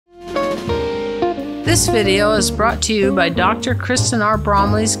This video is brought to you by Dr. Kristen R.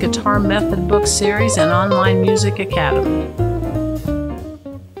 Bromley's Guitar Method Book Series and Online Music Academy.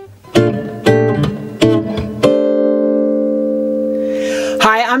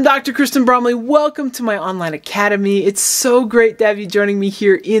 Hi, I'm Dr. Kristen Bromley. Welcome to my online academy. It's so great to have you joining me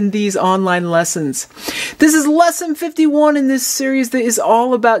here in these online lessons. This is lesson 51 in this series that is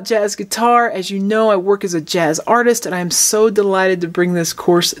all about jazz guitar. As you know, I work as a jazz artist and I am so delighted to bring this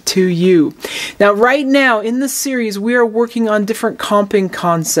course to you. Now, right now in this series, we are working on different comping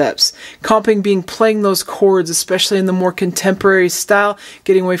concepts. Comping being playing those chords, especially in the more contemporary style,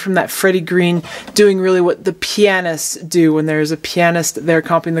 getting away from that Freddie Green, doing really what the pianists do when there's a pianist there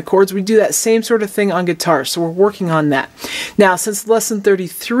comping the chords. We do that same sort of thing on guitar, so we're working on that. Now, since lesson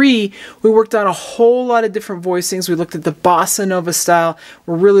 33, we worked on a whole lot of different voicings. We looked at the bossa nova style.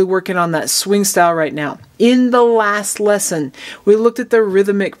 We're really working on that swing style right now. In the last lesson, we looked at the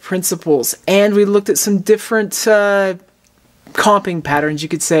rhythmic principles, and we looked at some different comping patterns, you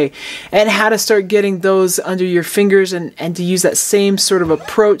could say, and how to start getting those under your fingers and to use that same sort of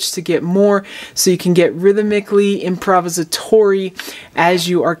approach to get more so you can get rhythmically improvisatory as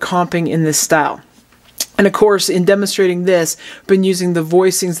you are comping in this style. And of course, in demonstrating this, I've been using the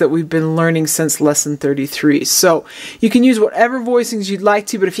voicings that we've been learning since lesson 33. So you can use whatever voicings you'd like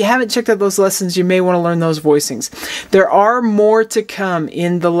to, but if you haven't checked out those lessons, you may want to learn those voicings. There are more to come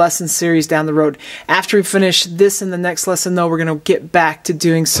in the lesson series down the road. After we finish this in the next lesson, though, we're going to get back to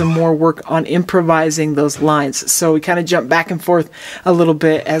doing some more work on improvising those lines. So we kind of jump back and forth a little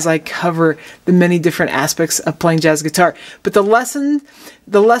bit as I cover the many different aspects of playing jazz guitar. But the lesson,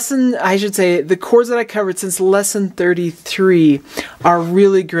 I should say, the chords that I covered since lesson 33 are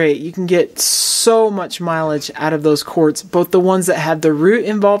really great. You can get so much mileage out of those chords, both the ones that have the root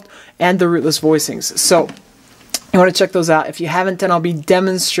involved and the rootless voicings. So you want to check those out. If you haven't, then I'll be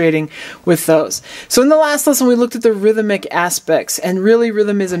demonstrating with those. So in the last lesson, we looked at the rhythmic aspects, and really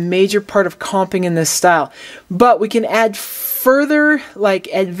rhythm is a major part of comping in this style. But we can add further, like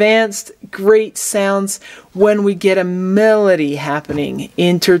advanced, great sounds when we get a melody happening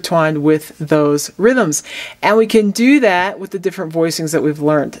intertwined with those rhythms. And we can do that with the different voicings that we've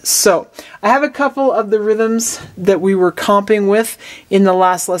learned. So I have a couple of the rhythms that we were comping with in the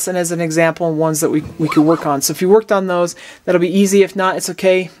last lesson as an example, and ones that we could work on. So if you worked on those, that'll be easy. If not, it's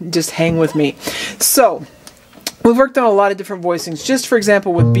okay. Just hang with me. So we've worked on a lot of different voicings. Just for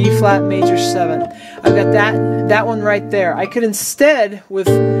example, with B flat major 7, I've got that one right there. I could instead,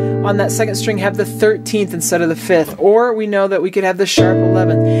 on that second string, have the 13th instead of the 5th, or we know that we could have the sharp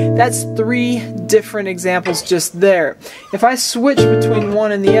 11. That's 3 different examples just there. If I switch between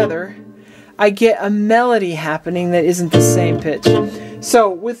one and the other, I get a melody happening that isn't the same pitch. So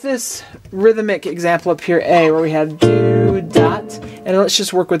with this rhythmic example up here, A, where we have do dot, and let's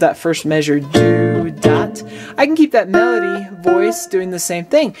just work with that first measure, do dot. I can keep that melody voice doing the same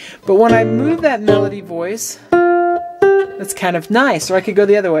thing, but when I move that melody voice, that's kind of nice. Or I could go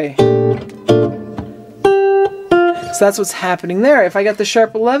the other way. So that's what's happening there. If I got the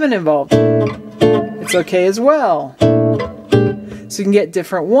sharp 11 involved, it's okay as well. So you can get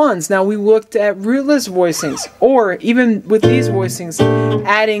different ones. Now we looked at rootless voicings, or even with these voicings,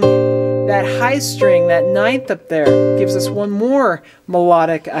 adding that high string, that 9th up there, gives us one more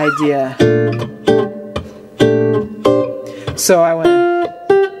melodic idea. So I went,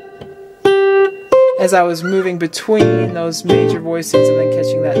 as I was moving between those major voicings and then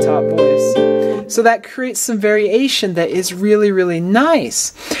catching that top voice. So that creates some variation that is really, really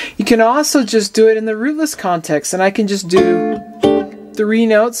nice. You can also just do it in the rootless context, and I can just do 3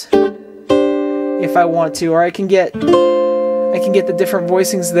 notes if I want to, or I can get the different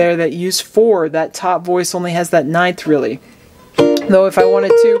voicings there that use 4. That top voice only has that 9th really. Though if I wanted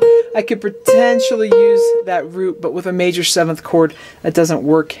to, I could potentially use that root, but with a major 7th chord, that doesn't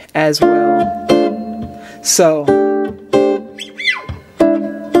work as well. So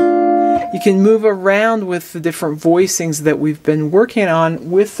you can move around with the different voicings that we've been working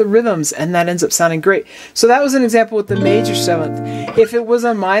on with the rhythms, and that ends up sounding great. So that was an example with the major 7th. If it was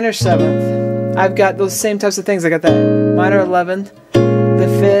a minor 7th, I've got those same types of things. I got that minor 11th, the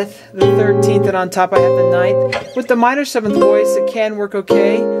 5th, the 13th, and on top I have the 9th. With the minor 7th voice, it can work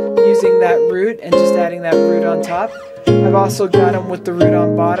okay using that root and just adding that root on top. I've also got them with the root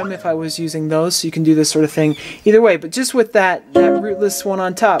on bottom if I was using those, so you can do this sort of thing either way. But just with that rootless one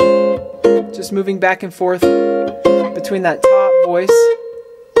on top, just moving back and forth between that top voice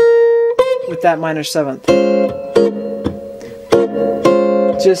with that minor 7th.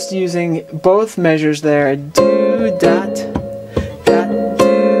 Just using both measures there, do, dot, do,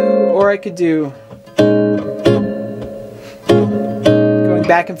 or I could do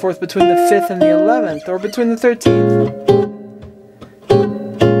back and forth between the 5th and the 11th, or between the 13th,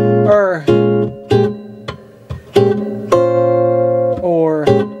 or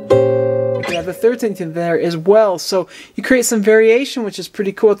you have the 13th in there as well. So you create some variation, which is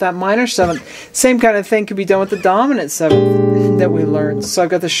pretty cool with that minor 7th. Same kind of thing could be done with the dominant 7th that we learned. So I've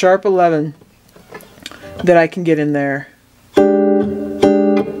got the sharp 11 that I can get in there,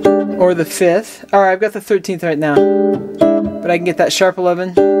 or the 5th. Or I've got the 13th right now, but I can get that sharp 11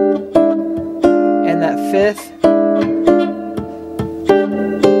 and that 5th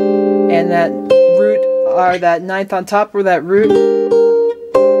and that root, or that 9th on top, or that root.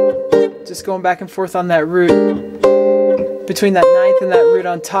 Just going back and forth on that root between that 9th and that root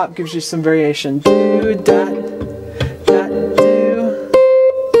on top gives you some variation. Do, dot, dot, do.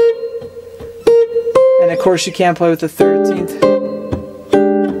 And of course you can play with the 13th.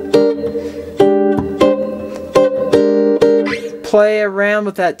 Play around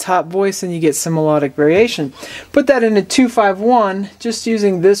with that top voice and you get some melodic variation. Put that in a 2-5-1 just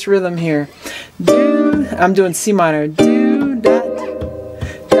using this rhythm here. Do, I'm doing C minor. Do, dot,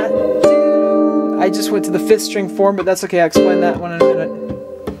 dot, do. I just went to the 5th string form, but that's okay, I'll explain that one in a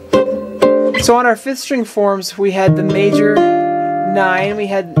minute. So on our 5th string forms, we had the major 9, and we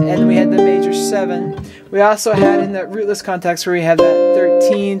had the major 7. We also had in the rootless context where we had that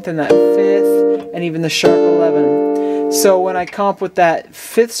 13th and that 5th, and even the sharp 11. So when I comp with that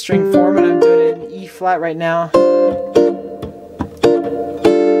 5th string form, and I'm doing it in E flat right now,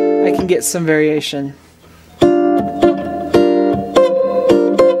 I can get some variation.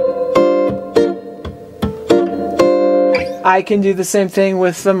 I can do the same thing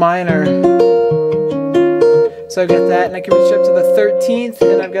with the minor. So I've got that, and I can reach up to the 13th,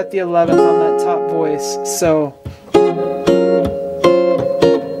 and I've got the 11th on that top voice. So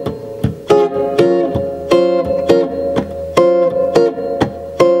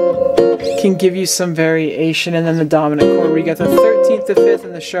can give you some variation. And then the dominant chord where you got the 13th, the 5th,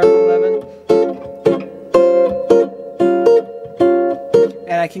 and the sharp 11.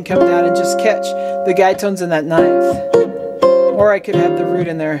 And I can come down and just catch the guide tones in that 9th. Or I could have the root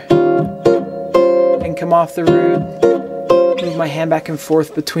in there and come off the root, move my hand back and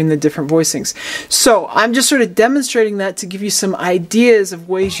forth between the different voicings. So I'm just sort of demonstrating that to give you some ideas of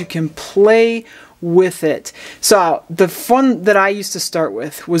ways you can play with it. So the fun that I used to start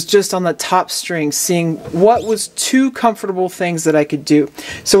with was just on the top string, seeing what was 2 comfortable things that I could do.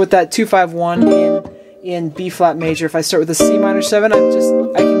 So with that 2-5-1 in B flat major, if I start with a C minor 7, I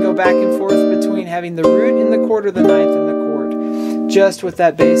can go back and forth between having the root in the chord or the 9th in the chord, just with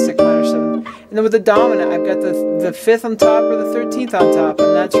that basic minor 7. And then with the dominant, I've got the 5th on top or the 13th on top,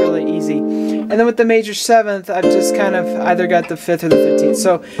 and that's really easy. And then with the major 7th, I've just kind of either got the 5th or the 13th.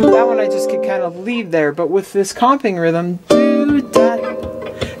 So that one I just could kind of leave there. But with this comping rhythm, do, dot,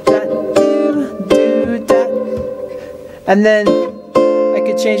 dot, do, dot. And then I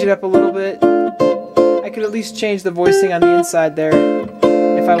could change it up a little bit. I could at least change the voicing on the inside there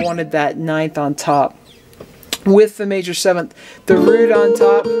if I wanted that 9th on top. With the major 7th, the root on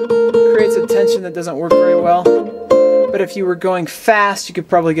top creates a tension that doesn't work very well. But if you were going fast, you could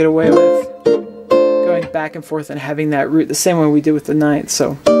probably get away with going back and forth and having that root the same way we did with the 9th.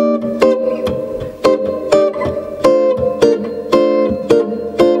 So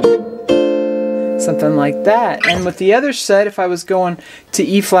something like that. And with the other set, if I was going to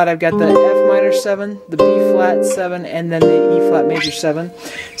E flat, I've got the F minor 7, the B flat 7, and then the E flat major 7.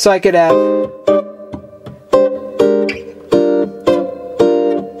 So I could have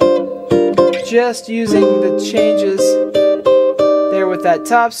just using the changes there with that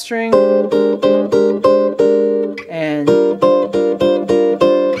top string, and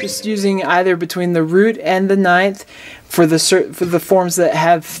just using either between the root and the 9th for the forms that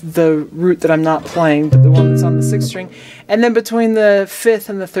have the root that I'm not playing, but the one that's on the 6th string, and then between the 5th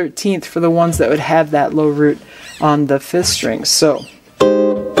and the 13th for the ones that would have that low root on the 5th string. So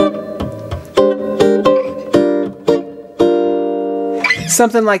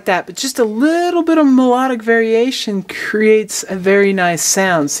something like that, but just a little bit of melodic variation creates a very nice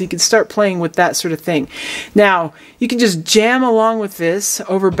sound. So you can start playing with that sort of thing. Now, you can just jam along with this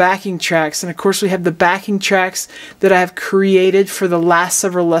over backing tracks, and of course we have the backing tracks that I have created for the last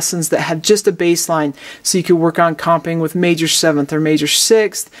several lessons that have just a bass line, so you can work on comping with major 7th or major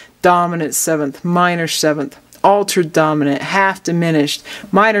 6th, dominant 7th, minor 7th, altered dominant, half diminished,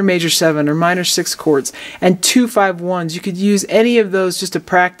 minor major 7 or minor 6 chords, and 2-5-1s. You could use any of those just to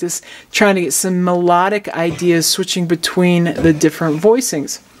practice trying to get some melodic ideas switching between the different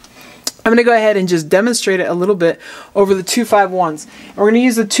voicings. I'm going to go ahead and just demonstrate it a little bit over the 2-5-1s. And we're going to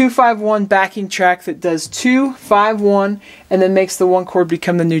use the 2-5-1 backing track that does 2-5-1 and then makes the 1 chord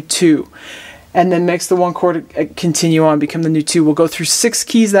become the new 2. And then makes the 1 chord continue on, become the new 2. We'll go through 6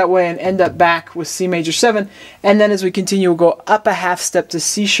 keys that way and end up back with C major 7. And then as we continue, we'll go up a half step to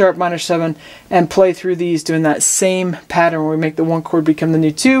C sharp minor 7 and play through these, doing that same pattern where we make the 1 chord become the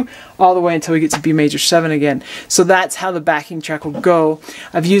new 2 all the way until we get to B major 7 again. So that's how the backing track will go.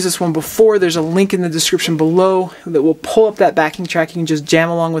 I've used this one before. There's a link in the description below that will pull up that backing track. You can just jam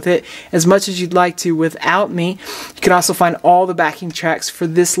along with it as much as you'd like to without me. You can also find all the backing tracks for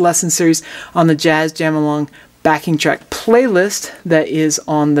this lesson series on the Jazz Jam Along backing track playlist that is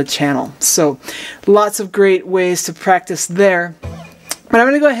on the channel. So lots of great ways to practice there. But I'm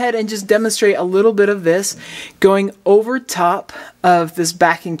going to go ahead and just demonstrate a little bit of this going over top of this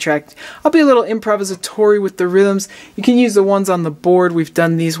backing track. I'll be a little improvisatory with the rhythms. You can use the ones on the board. We've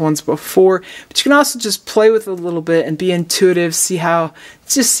done these ones before, but you can also just play with it a little bit and be intuitive, see how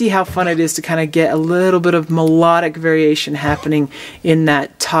fun it is to kind of get a little bit of melodic variation happening in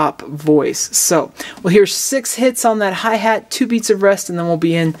that top voice. So we'll hear 6 hits on that hi-hat, 2 beats of rest, and then we'll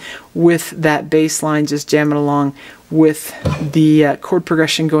be in with that bass line, just jamming along with the chord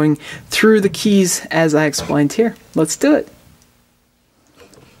progression going through the keys as I explained here. Let's do it.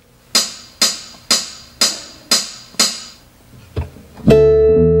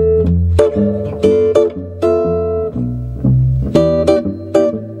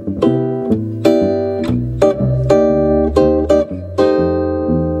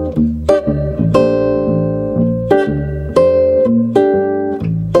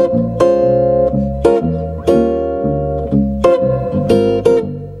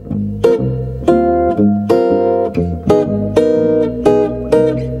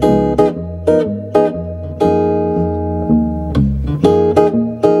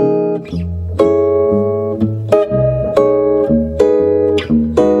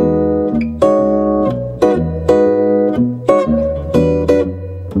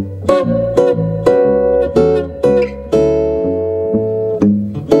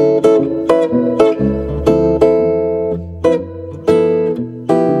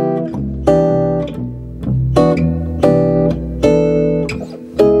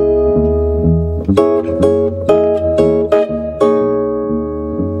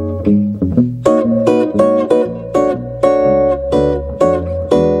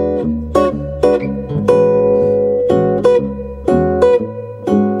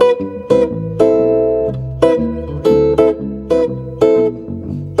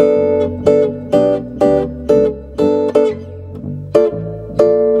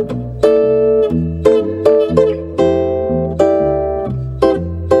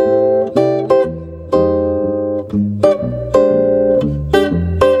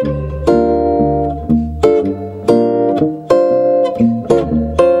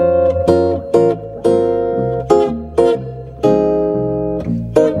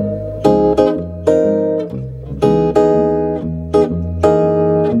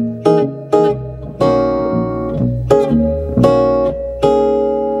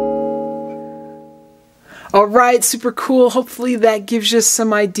 Alright, super cool. Hopefully that gives you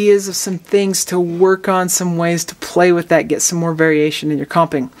some ideas of some things to work on, some ways to play with that, get some more variation in your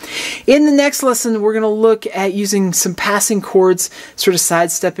comping. In the next lesson, we're going to look at using some passing chords, sort of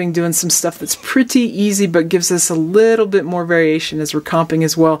sidestepping, doing some stuff that's pretty easy but gives us a little bit more variation as we're comping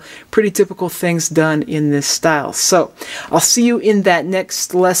as well. Pretty typical things done in this style. So I'll see you in that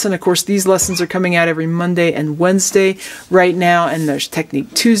next lesson. Of course, these lessons are coming out every Monday and Wednesday right now, and there's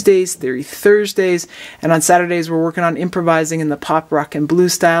Technique Tuesdays, Theory Thursdays, and on Saturdays we're working on improvising in the pop, rock, and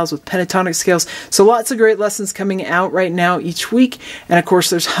blues styles with pentatonic scales. So lots of great lessons coming out right now each week, and of course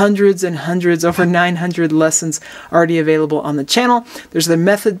there's hundreds and hundreds, over 900 lessons already available on the channel. There's the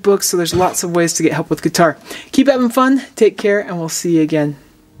method books, so there's lots of ways to get help with guitar. Keep having fun, take care, and we'll see you again.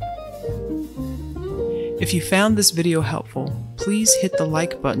 If you found this video helpful, please hit the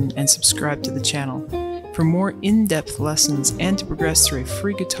like button and subscribe to the channel. For more in-depth lessons and to progress through a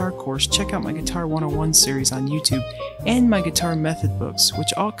free guitar course, check out my Guitar 101 series on YouTube and my guitar method books,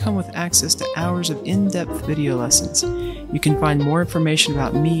 which all come with access to hours of in-depth video lessons. You can find more information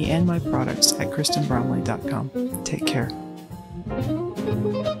about me and my products at kristenbromley.com. Take care.